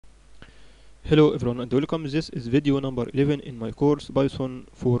Hello everyone and welcome. This is video number 11 in my course Python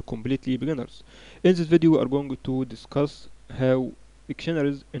for completely beginners. In this video we are going to discuss how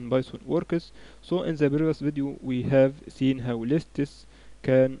dictionaries in Python works. So in the previous video we have seen how lists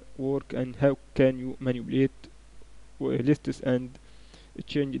can work and how can you manipulate lists and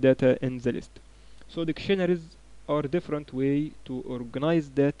change data in the list. So dictionaries are different way to organize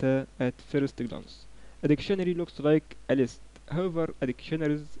data at first glance. A dictionary looks like a list. However, a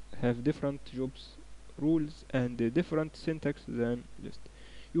dictionaries have different jobs, rules, and different syntax than list.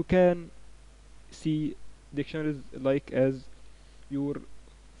 You can see dictionaries like as your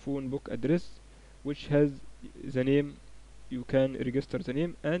phone book address, which has the name. You can register the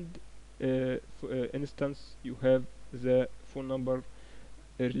name, and instance you have the phone number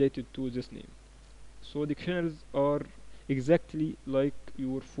related to this name. So dictionaries are exactly like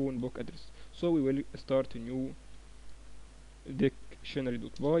your phone book address. So we will start a new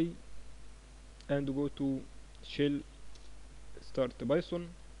dictionary.py and go to shell start Python.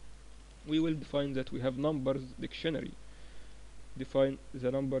 We will define that we have numbers dictionary. Define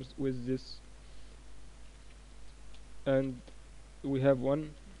the numbers with this, and we have 1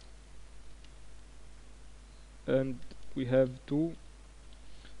 and we have 2.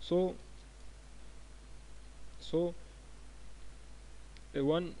 So so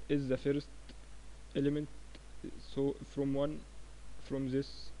 1 is the first element. So from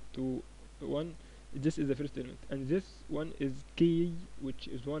this to 1, this is the first element, and this one is key, which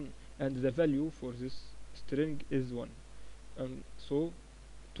is 1, and the value for this string is 1, and so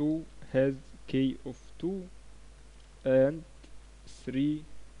 2 has key of 2, and 3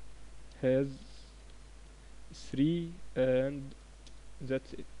 has 3, and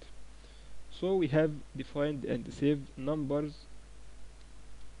that's it. So we have defined and saved numbers.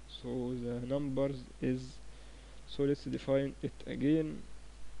 So the numbers is, so let's define it again.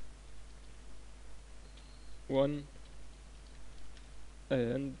 1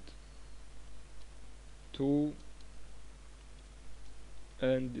 and 2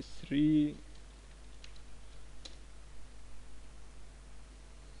 and 3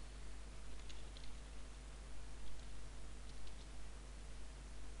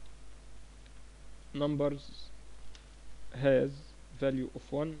 numbers has value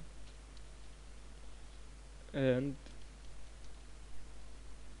of 1, and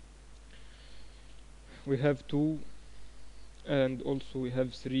we have 2, and also we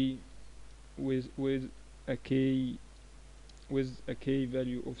have 3 with a k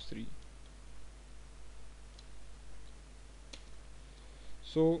value of 3.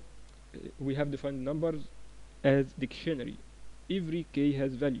 So we have defined numbers as dictionary. Every k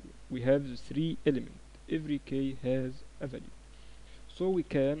has value. We have 3 elements. Every k has a value. So we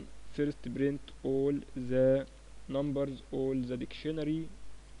can first print all the numbers, all the dictionary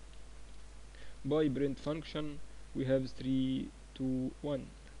by print function. We have 3 to 1,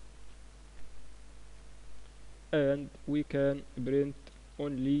 and we can print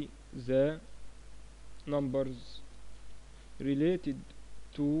only the numbers related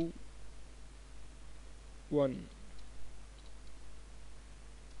to 1,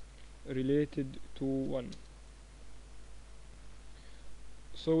 related to 1.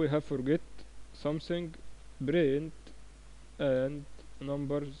 So we have forget something, print and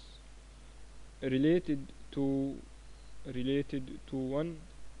numbers related to 1,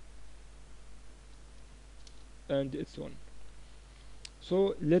 and it's 1.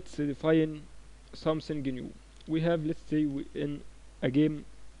 So let's define something new. We have, let's say, in a game,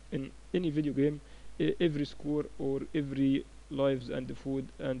 in any video game, every score or every lives and food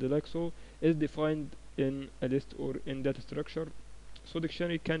and like so is defined in a list or in data structure. So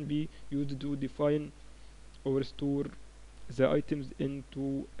dictionary can be used to define or store the items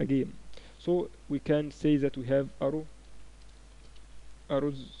into a game. So we can say that we have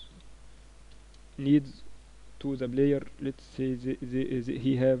arrows needs to the player. Let's say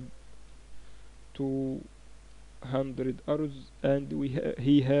he have 200 arrows, and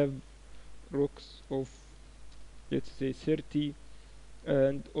he have rocks of, let's say, 30,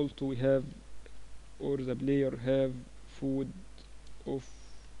 and also we have, or the player have food of,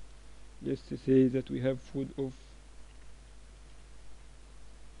 let's say that we have food of,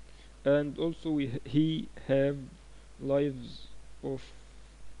 and also he have lives of,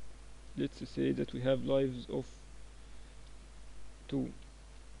 let's say that we have lives of 2,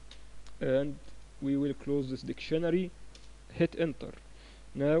 and we will close this dictionary, hit enter.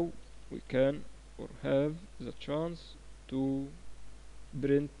 Now we can or have the chance to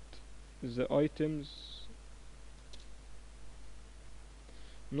print the items,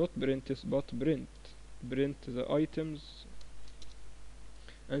 not print this, but print the items,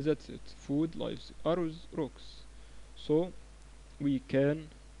 and that's it. Food, lives, arrows, rocks. So we can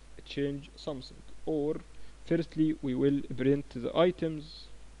change something, or firstly we will print the items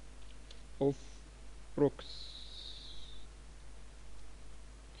of rocks.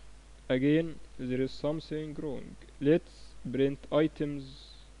 Again, there is something wrong. Let's print items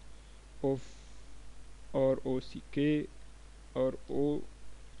of ROCK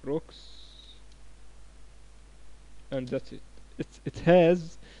rocks, and that's it. It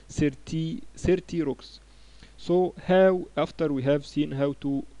has 30 rocks. So how, after we have seen how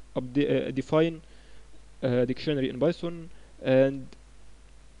to define a dictionary in Python and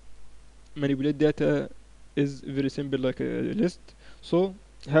manipulate data, is very simple like a list. So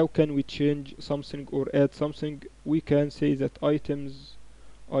how can we change something or add something? We can say that items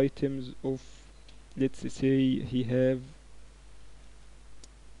of, let's say he have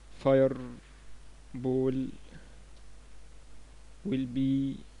fireball, will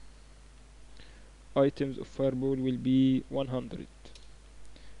be items of fireball will be 100.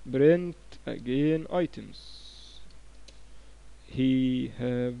 Print again items, he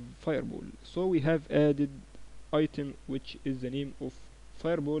have fireball. So we have added item which is the name of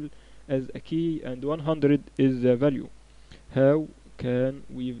fireball as a key, and 100 is the value. How can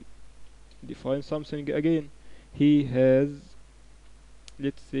we define something again? He has,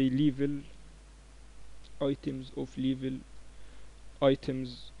 let's say level, items of level,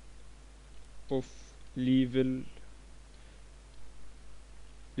 items of level,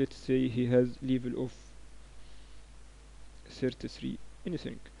 let's say he has level of 33,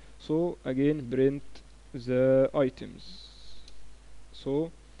 anything. So again print the items.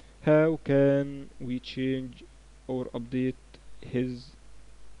 So how can we change or update his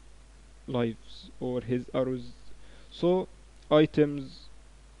lives or his arrows? So items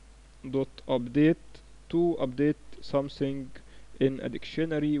dot update. To update something in a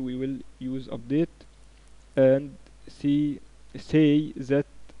dictionary we will use update, and say that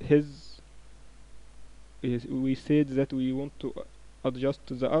we said that we want to adjust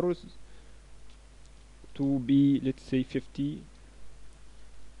the arrows to be, let's say 50,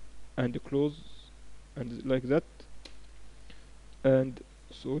 and close, and like that. And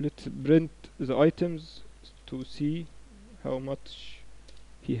so let's print the items to see how much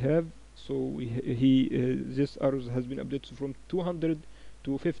he have. So this arrows has been updated from 200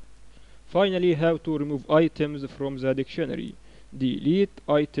 to 50. Finally, how to remove items from the dictionary. Delete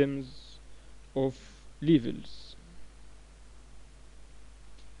items of levels.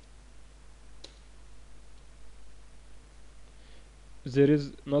 There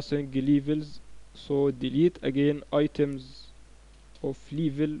is nothing levels, so delete again items of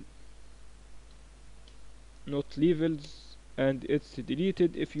level, not levels, and it's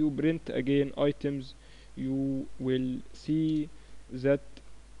deleted. If you print again items, you will see that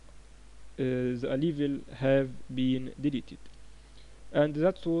the level have been deleted. And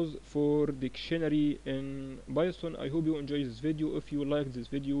that was for dictionary in Python. I hope you enjoyed this video. If you like this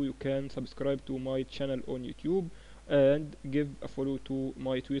video, you can subscribe to my channel on YouTube and give a follow to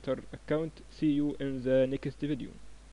my Twitter account. See you in the next video.